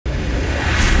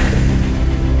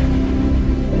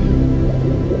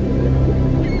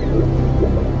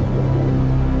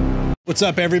What's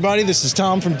up, everybody? This is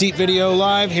Tom from Deep Video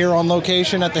Live here on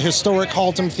location at the historic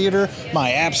Haltom Theater,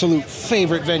 my absolute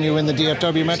favorite venue in the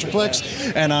DFW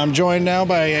Metroplex. And I'm joined now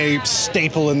by a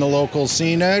staple in the local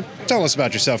scene. Tell us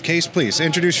about yourself, Kase, please.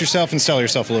 Introduce yourself and sell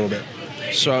yourself a little bit.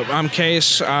 So I'm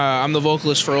Kase. I'm the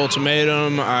vocalist for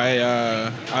Ultimatum.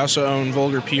 I also own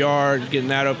Vulgar PR, getting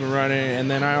that up and running. And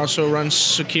then I also run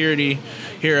security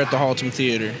here at the Haltom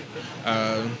Theater.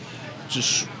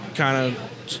 Just kind of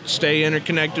stay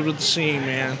interconnected with the scene,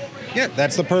 man. Yeah,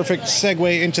 that's the perfect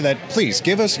segue into that. Please,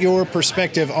 give us your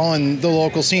perspective on the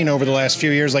local scene over the last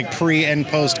few years, like pre and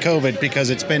post-COVID, because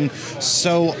it's been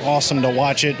so awesome to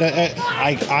watch it.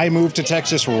 I moved to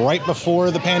Texas right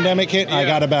before the pandemic hit. Yeah. I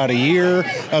got about a year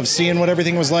of seeing what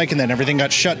everything was like, and then everything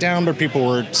got shut down, but people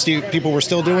were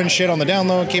still doing shit on the down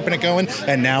low and keeping it going,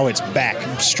 and now it's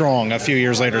back strong a few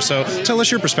years later. So tell us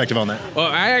your perspective on that.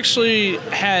 Well, I actually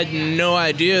had no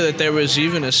idea that there was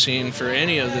even a scene for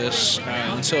any of this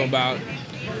until about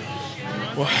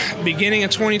beginning of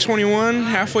 2021,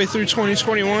 halfway through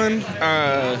 2021.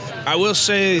 I will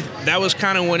say that was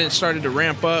kind of when it started to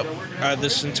ramp up,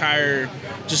 this entire,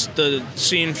 just the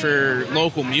scene for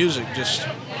local music, just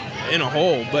in a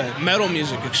whole, but metal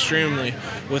music extremely,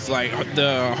 with like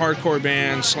the hardcore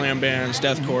bands, slam bands,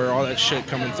 deathcore, all that shit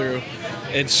coming through.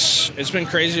 It's been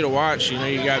crazy to watch. You know,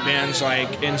 you got bands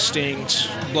like Instinct,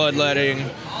 Bloodletting,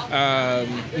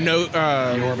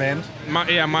 your band?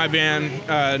 My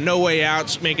band, No Way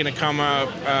Out's making a come up.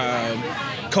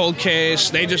 Cold Case,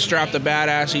 they just dropped a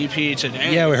badass EP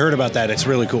today. Yeah, we heard about that. It's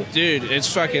really cool. Dude,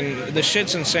 it's fucking, the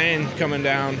shit's insane coming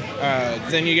down.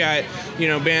 Then you got, you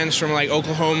know, bands from like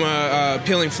Oklahoma,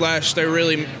 Peeling Flesh, they're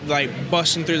really like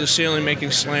busting through the ceiling,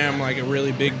 making slam like a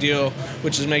really big deal,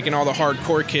 which is making all the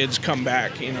hardcore kids come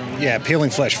back, you know. Yeah, Peeling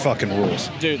Flesh fucking rules.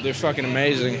 Dude, they're fucking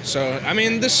amazing. So, I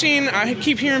mean, the scene, I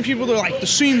keep hearing people, they're like, the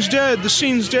scene's dead, the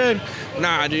scene's dead.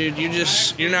 Nah, dude,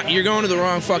 you're going to the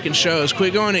wrong fucking shows.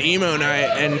 Quit going to emo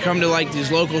night and come to like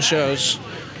these local shows,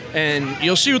 and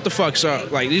you'll see what the fuck's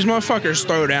up. Like, these motherfuckers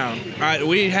throw down.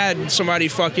 We had somebody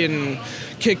fucking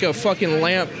kick a fucking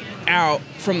lamp out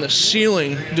from the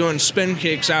ceiling doing spin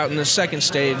kicks out in the second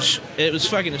stage. It was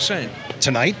fucking insane.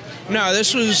 Tonight? No,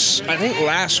 this was, I think,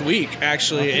 last week,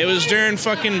 actually. It was during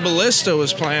fucking Ballista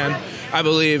was playing, I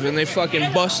believe, and they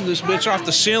fucking busted this bitch off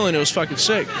the ceiling. It was fucking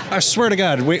sick. I swear to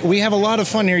God, we have a lot of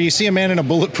fun here. You see a man in a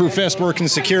bulletproof vest working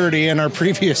security in our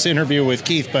previous interview with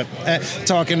Keith, but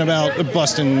talking about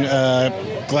busting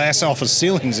glass off of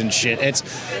ceilings and shit.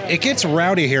 It gets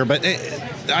rowdy here, but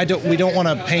we don't want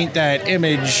to paint that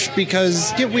image,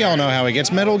 because we all know how it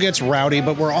gets. Metal gets rowdy,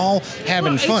 but we're all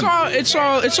having fun. It's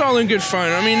all in good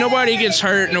fun. I mean, nobody gets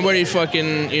hurt. Nobody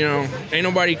fucking, you know, ain't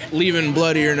nobody leaving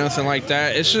bloody or nothing like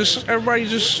that. It's just everybody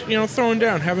just, you know, throwing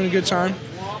down, having a good time.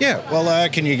 Yeah, well,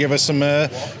 can you give us some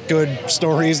good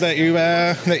stories that you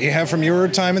have from your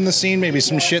time in the scene? Maybe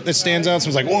some shit that stands out.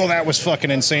 Someone's like, whoa, that was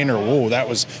fucking insane, or whoa, that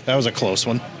was a close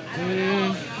one.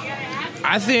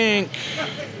 I think,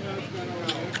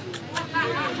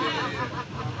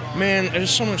 man,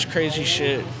 there's so much crazy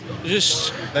shit.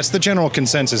 That's the general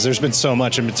consensus. There's been so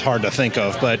much, and it's hard to think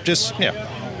of, but just, yeah.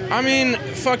 I mean,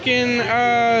 fucking,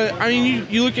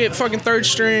 you look at fucking Third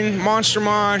String, Monster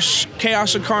Mosh,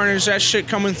 Chaos and Carnage, that shit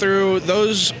coming through.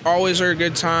 Those always are a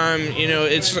good time. You know,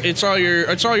 it's all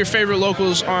your favorite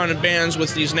locals on bands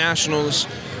with these nationals,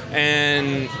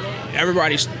 and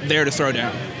everybody's there to throw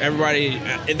down.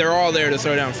 They're all there to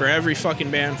throw down for every fucking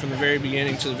band from the very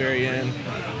beginning to the very end.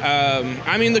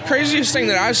 I mean, the craziest thing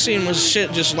that I've seen was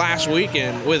shit just last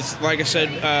weekend with, like I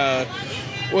said,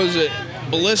 what was it?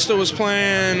 Ballista was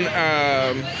playing,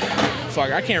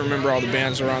 I can't remember all the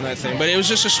bands that were on that thing, but it was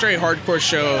just a straight hardcore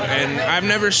show, and I've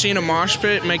never seen a mosh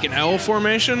pit make an L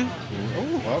formation.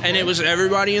 Okay. And it was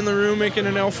everybody in the room making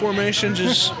an L formation,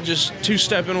 just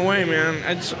two-stepping away, man.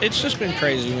 It's just been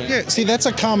crazy, man. Yeah, see, that's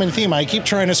a common theme. I keep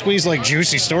trying to squeeze like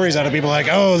juicy stories out of people, like,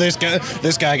 oh, this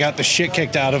guy got the shit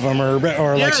kicked out of him,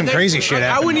 or like some crazy shit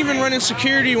happened. I wouldn't even run in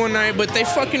security one night, but they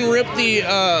fucking ripped the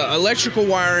electrical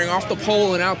wiring off the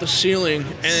pole and out the ceiling.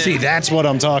 And, see, that's what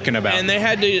I'm talking about. And they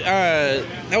had to,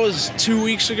 that was 3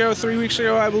 weeks ago,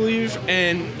 I believe,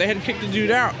 and they had to kick the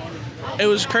dude out. It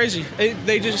was crazy. He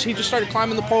just started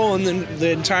climbing the pole, and then the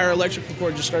entire electrical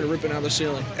cord just started ripping out of the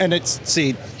ceiling. And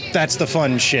that's the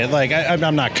fun shit. Like,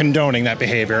 I'm not condoning that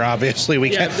behavior. Obviously,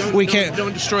 we can't.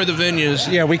 Don't destroy the venues.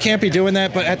 Yeah, we can't be doing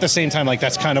that. But at the same time, like,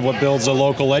 that's kind of what builds the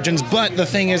local legends. But the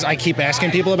thing is, I keep asking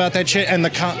people about that shit, and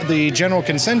the general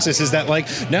consensus is that, like,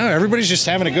 no, everybody's just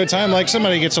having a good time. Like,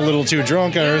 somebody gets a little too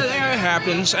drunk, or yeah, it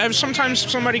happens. Sometimes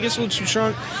somebody gets a little too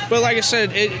drunk. But like I said,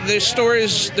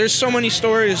 there's so many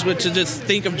stories. But to just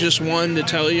think of just one to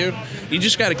tell you, you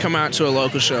just got to come out to a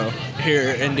local show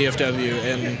here in DFW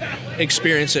and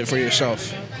experience it for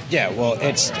yourself. Yeah, well,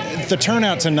 the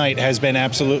turnout tonight has been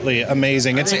absolutely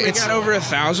amazing. We got over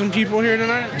 1,000 people here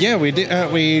tonight. Yeah,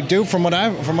 we do from what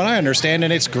I understand,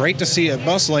 and it's great to see it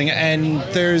bustling. And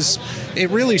it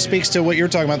really speaks to what you're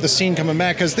talking about, the scene coming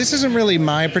back, because this isn't really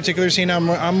my particular scene.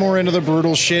 I'm more into the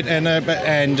brutal shit, and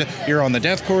you're on the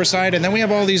deathcore side, and then we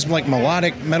have all these like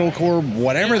melodic metalcore,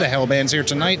 whatever the hell bands here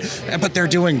tonight, but they're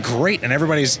doing great, and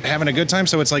everybody's having a good time.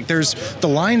 So it's like the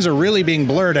lines are really being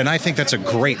blurred, and I think that's a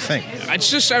great thing.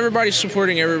 It's just everybody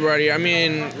supporting everybody. I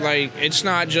mean, like, it's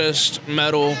not just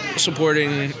metal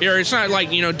supporting, or it's not like,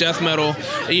 death metal.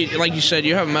 Like you said,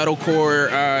 you have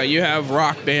metalcore, you have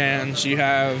rock bands, you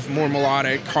have more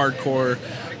melodic, hardcore,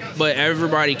 but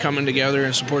everybody coming together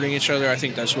and supporting each other, I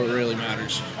think that's what really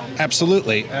matters.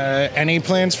 Absolutely. Any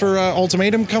plans for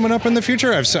Ultimatum coming up in the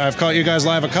future? I've caught you guys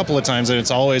live a couple of times, and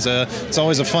it's always a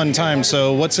fun time.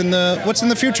 So what's in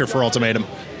the future for Ultimatum?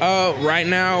 Right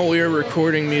now we're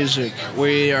recording music.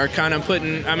 We are kind of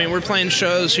we're playing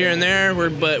shows here and there,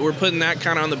 but we're putting that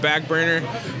kind of on the back burner.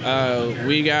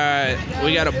 We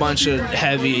got a bunch of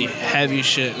heavy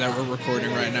shit that we're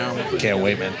recording right now. Can't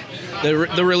wait, man.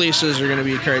 The releases are going to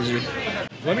be crazy.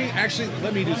 Let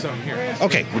me do something here.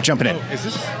 Okay, we're jumping in. Is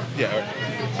this? Yeah.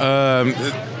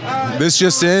 This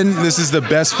just in. This is the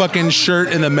best fucking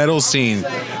shirt in the metal scene.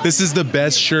 This is the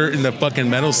best shirt in the fucking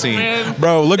metal scene. Man,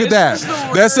 bro, look at that.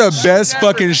 That's the best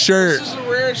fucking shirt. This is the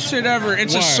rarest shit ever.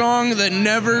 It's a song that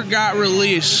never got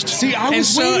released. See, I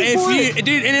was waiting for it.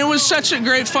 Dude, and it was such a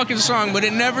great fucking song, but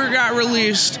it never got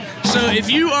released. So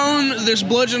if you own this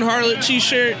Bludgeon Harlot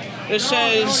t-shirt that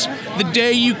says, "The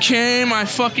day you came, I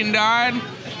fucking died,"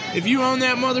 if you own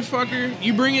that motherfucker,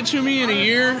 you bring it to me in a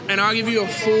year, and I'll give you a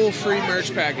full free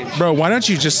merch package. Bro, why don't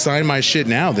you just sign my shit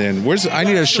now then? I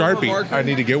need a Sharpie. I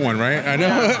need to get one, right? I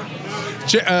know.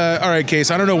 All right,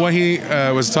 Kase, I don't know what he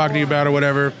was talking to you about or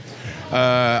whatever.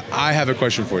 I have a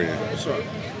question for you.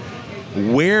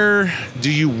 Where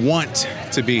do you want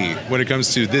to be when it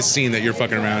comes to this scene that you're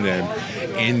fucking around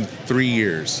in 3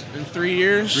 years? In 3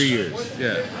 years? 3 years,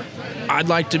 yeah. I'd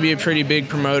like to be a pretty big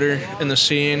promoter in the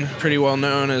scene, pretty well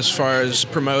known as far as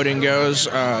promoting goes.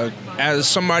 As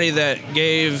somebody that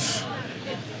gave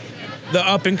the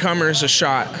up-and-comers a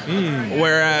shot.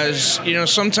 Whereas,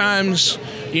 sometimes,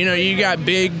 you got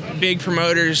big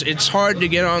promoters. It's hard to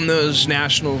get on those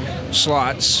national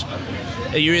slots.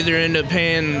 You either end up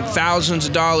paying thousands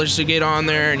of dollars to get on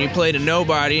there and you play to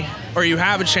nobody, or you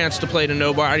have a chance to play to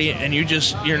nobody and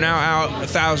you're now out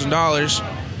 $1,000.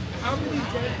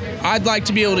 I'd like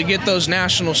to be able to get those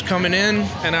nationals coming in,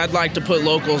 and I'd like to put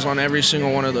locals on every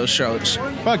single one of those shows.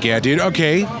 Fuck yeah, dude.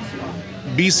 Okay.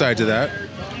 B-side to that.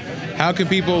 How can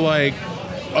people like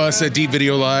us at Deep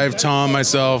Video Live, Tom,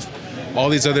 myself, all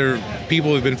these other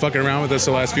people who've been fucking around with us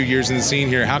the last few years in the scene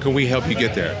here, how can we help you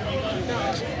get there?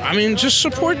 I mean, just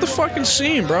support the fucking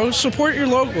scene, bro. Support your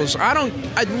locals.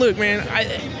 Look, man,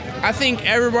 I think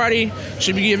everybody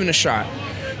should be given a shot.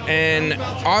 And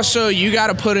also, you got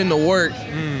to put in the work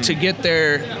to get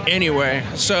there anyway.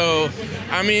 So,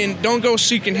 I mean, don't go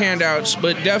seeking handouts,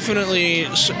 but definitely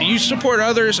you support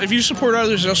others. If you support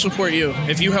others, they'll support you.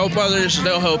 If you help others,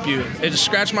 they'll help you.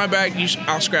 Scratch my back,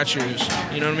 I'll scratch yours.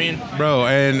 You know what I mean? Bro,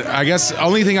 and I guess the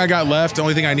only thing I got left, the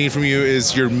only thing I need from you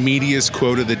is your meatiest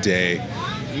quote of the day.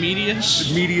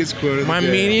 Meatiest? Meatiest quote of the day. My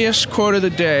meatiest quote of the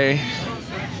day.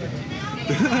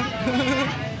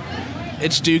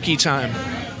 It's Dookie time.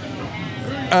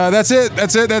 That's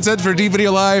it for Deep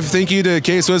Video Live. Thank you to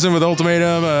Kase Wisdom with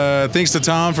Ultimatum. Thanks to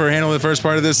Tom for handling the first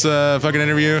part of this fucking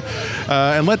interview.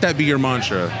 And let that be your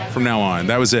mantra from now on.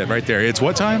 That was it right there. It's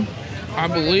what time? I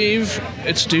believe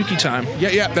it's Dookie time.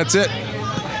 Yeah, that's it.